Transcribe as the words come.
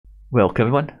Welcome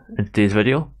everyone. In today's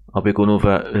video, I'll be going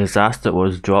over the disaster that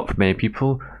was dropped for many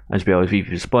people, as well as VEVE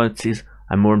responses,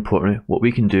 and more importantly, what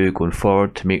we can do going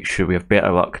forward to make sure we have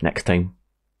better luck next time.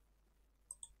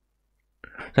 So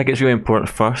I think it's really important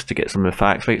first to get some of the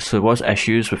facts right. So there was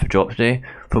issues with the drop today.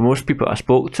 For most people I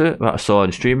spoke to, that I saw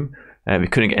on stream, we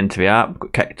couldn't get into the app,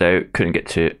 got kicked out, couldn't get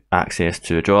to access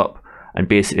to the drop, and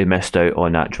basically missed out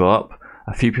on that drop.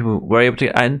 A few people were able to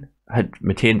get in, had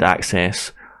maintained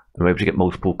access, and we're able to get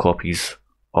multiple copies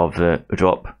of the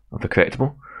drop of the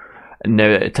collectible. And now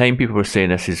at the time people were saying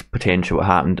this is potentially what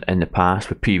happened in the past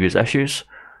with previous issues,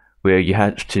 where you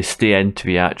had to stay into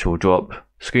the actual drop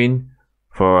screen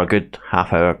for a good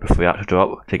half hour before the actual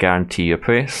drop to guarantee your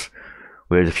price.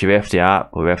 Whereas if you left the app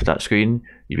or left that screen,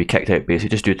 you'd be kicked out basically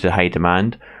just due to the high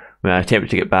demand. When I attempted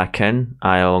to get back in,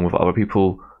 I along with other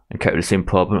people encountered the same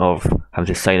problem of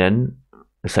having to sign in,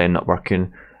 the sign not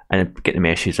working, and get the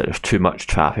message that there's too much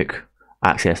traffic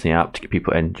accessing the app to get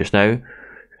people in just now.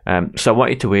 So I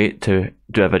wanted to wait to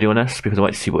do a video on this because I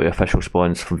wanted to see what the official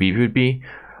response from VEVE would be.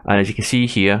 And as you can see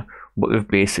here, what they've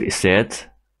basically said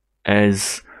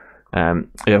is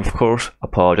they of course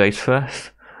apologised for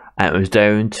this, and it was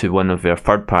down to one of their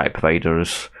third-party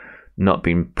providers not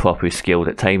being properly scaled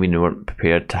at the time, and they weren't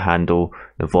prepared to handle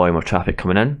the volume of traffic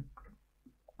coming in.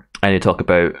 And they talk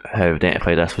about how they've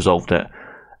identified this, resolved it,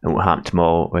 and what happened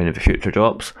tomorrow or any of the future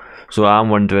drops. So I'm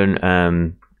wondering,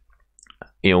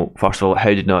 first of all,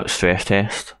 how did not stress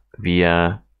test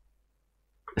the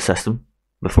system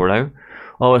before now?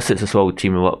 Obviously it's a small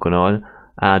team with a lot going on.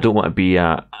 I don't want to be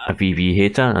a VEVE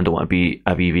hater, and I don't want to be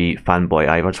a VEVE fanboy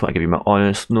either. I just want to give you my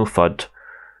honest, no FUD,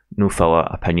 no filler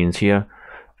opinions here.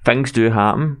 Things do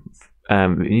happen.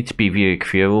 We need to be very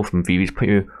clear from VEVE's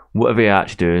point of view. What are they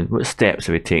actually doing? What steps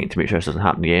are they taking to make sure this doesn't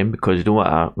happen again? Because you don't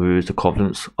want to lose the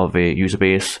confidence of a user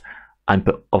base and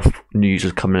of new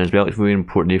users coming in as well. It's really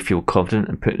important they feel confident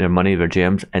in putting their money, their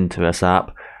gems into this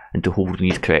app, into holding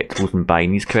these collectibles and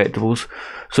buying these collectibles.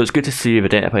 So it's good to see they've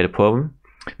identified a problem.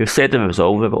 They've said they've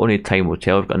resolved it, but only time will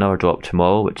tell. We've got another drop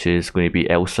tomorrow, which is going to be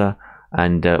Elsa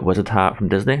and Wizard Hat from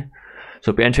Disney. So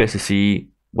it'll be interesting to see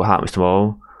what happens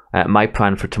tomorrow. My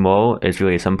plan for tomorrow is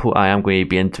really simple. I am going to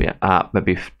be into the app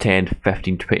maybe 10,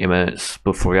 15, 20 minutes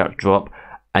before the drop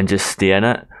and just stay in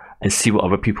it and see what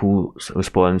other people's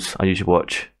response. I usually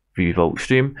watch VEVE Vault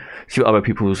stream, see what other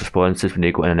people's responses when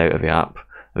they go in and out of the app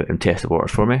and test the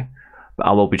waters for me. But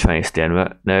I will be trying to stay in with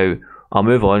it. Now, I'll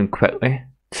move on quickly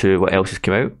to what else has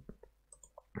come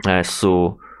out.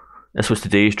 So this was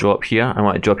today's drop here. I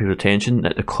want to draw people's attention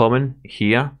that the common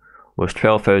here was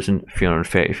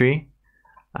 12,333.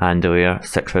 And the rare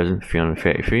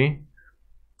 6,333.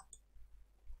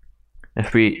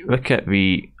 If we look at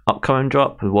the upcoming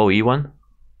drop, the WoE one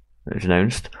that was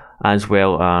announced, as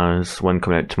well as one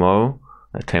coming out tomorrow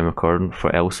at time recording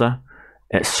for Elsa,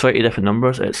 it's slightly different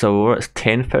numbers. It's lower, it's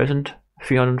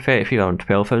 10,333 or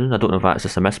 12,000. I don't know if that's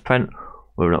just a misprint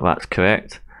or not that's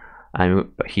correct.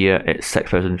 But here it's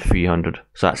 6,300,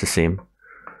 so that's the same.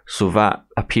 So that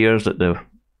appears that the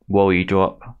WoE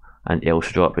drop and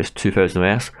Elsa drop is 2,000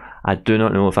 less. I do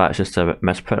not know if that's just a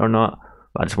misprint or not,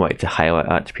 but I just wanted to highlight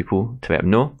that to people to let them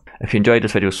know. If you enjoyed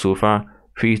this video so far,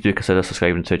 please do consider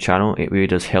subscribing to the channel. It really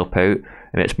does help out and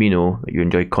lets me know that you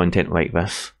enjoy content like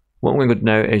this. What I'm going to do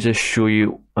now is just show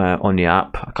you on the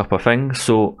app a couple of things.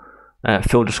 So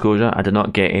full disclosure, I did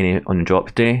not get any on the drop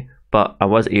today, but I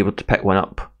was able to pick one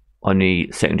up on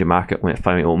the secondary market when it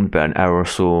finally opened about an hour or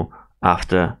so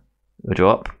after the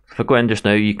drop. If I go in just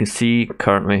now, you can see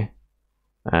currently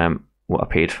what I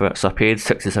paid for it. So I paid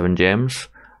 67 gems,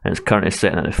 and it's currently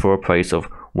sitting at the floor price of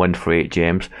 148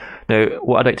 gems. Now,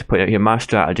 what I'd like to point out here, my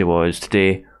strategy was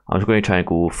today I was going to try and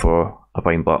go for a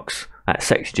blind box at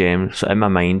 6 gems. So in my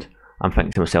mind, I'm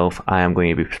thinking to myself, I am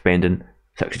going to be spending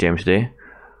 6 gems today.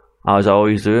 As I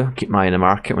always do, keep my eye on the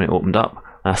market when it opened up.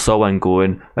 And I saw one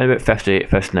going around about 58,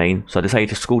 59, so I decided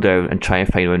to scroll down and try and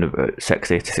find around about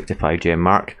 60 to 65 gem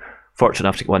mark. Fortunate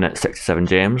enough to get one at 67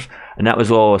 gems, and that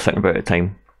was all I was thinking about at the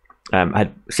time. I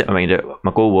had set my mind out.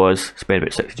 My goal was spend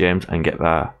about 60 gems and get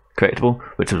a collectible,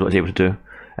 which is what I was able to do.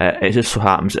 It just so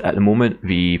happens that at the moment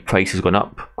the price has gone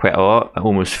up quite a lot,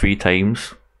 almost 3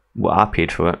 times what I paid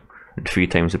for it, and 3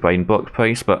 times the blind box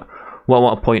price. But what I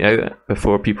want to point out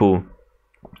before people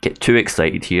get too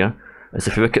excited here is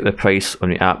if you look at the price on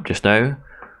the app just now,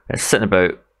 it's sitting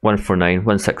about 149,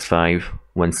 165,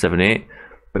 178.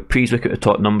 But please look at the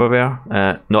top number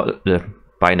there, not the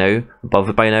buy now, above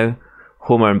the buy now.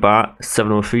 Homer and Bart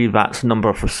 703, that's the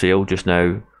number for sale just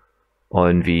now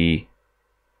on the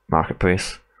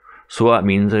marketplace. So what that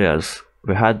means is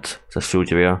we had, as I showed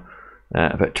you there,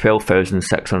 about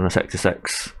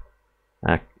 12,666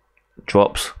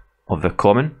 drops of the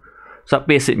common. So that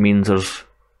basically means there's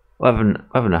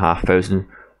 11,500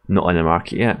 not on the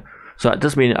market yet. So that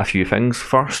does mean a few things.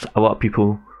 First, a lot of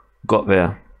people got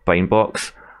the blind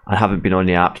box and haven't been on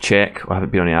the app to check, or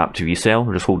haven't been on the app to resell,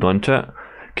 or just hold on to it.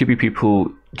 Could be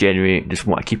people generally just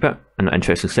want to keep it and not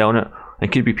interested in selling it.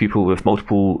 And could be people with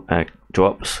multiple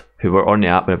drops who were on the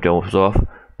app when everybody else was off,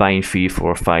 buying 3,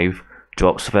 4, 5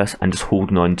 drops of this and just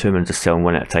holding on to them and just selling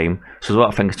one at a time. So there's a lot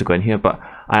of things to go in here, but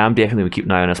I am definitely going to keep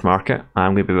an eye on this market.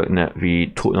 I'm going to be looking at the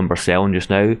total number selling just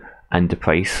now and the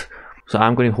price. So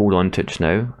I'm going to hold on to it just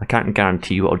now. I can't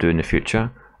guarantee what I'll do in the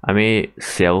future. I may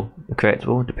sell the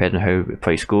collectible depending on how the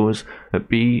price goes, but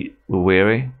be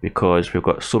wary because we've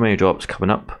got so many drops coming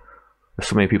up. There's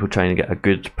so many people trying to get a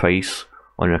good price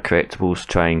on their collectibles to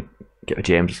try and get the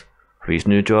gems for these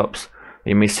new drops.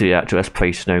 You may see actually this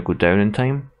price now go down in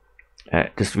time.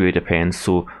 It just really depends.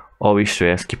 So always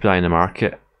stress, keep an eye on the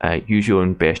market, use your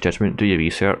own best judgment, do your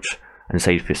research and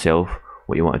decide for yourself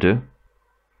what you want to do.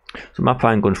 So my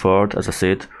plan going forward, as I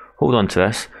said, hold on to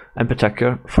this. In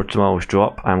particular, for tomorrow's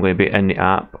drop, I'm going to be in the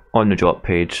app on the drop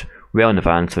page well in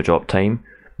advance of drop time,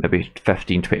 maybe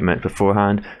 15-20 minutes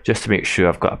beforehand, just to make sure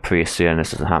I've got a price there and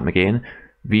this doesn't happen again.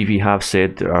 VEVE have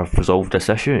said that I've resolved this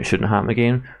issue, it shouldn't happen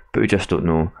again, but we just don't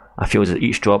know. I feel that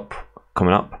each drop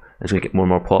coming up is going to get more and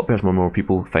more popular as more and more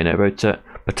people find out about it.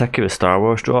 Particularly the Star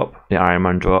Wars drop, the Iron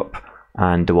Man drop,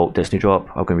 and the Walt Disney drop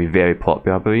are going to be very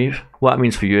popular, I believe. What that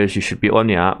means for you is you should be on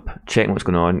the app, checking what's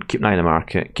going on, keep an eye on the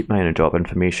market, keep an eye on the drop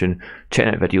information,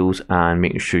 checking out videos and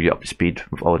making sure you're up to speed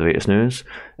with all the latest news.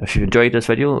 If you've enjoyed this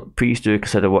video, please do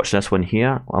consider watching this one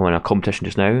here. I'm in a competition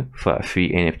just now for a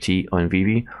free NFT on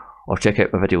VEVE, or check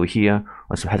out my video here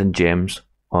on some hidden gems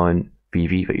on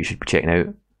VEVE that you should be checking out.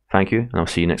 Thank you, and I'll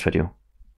see you next video.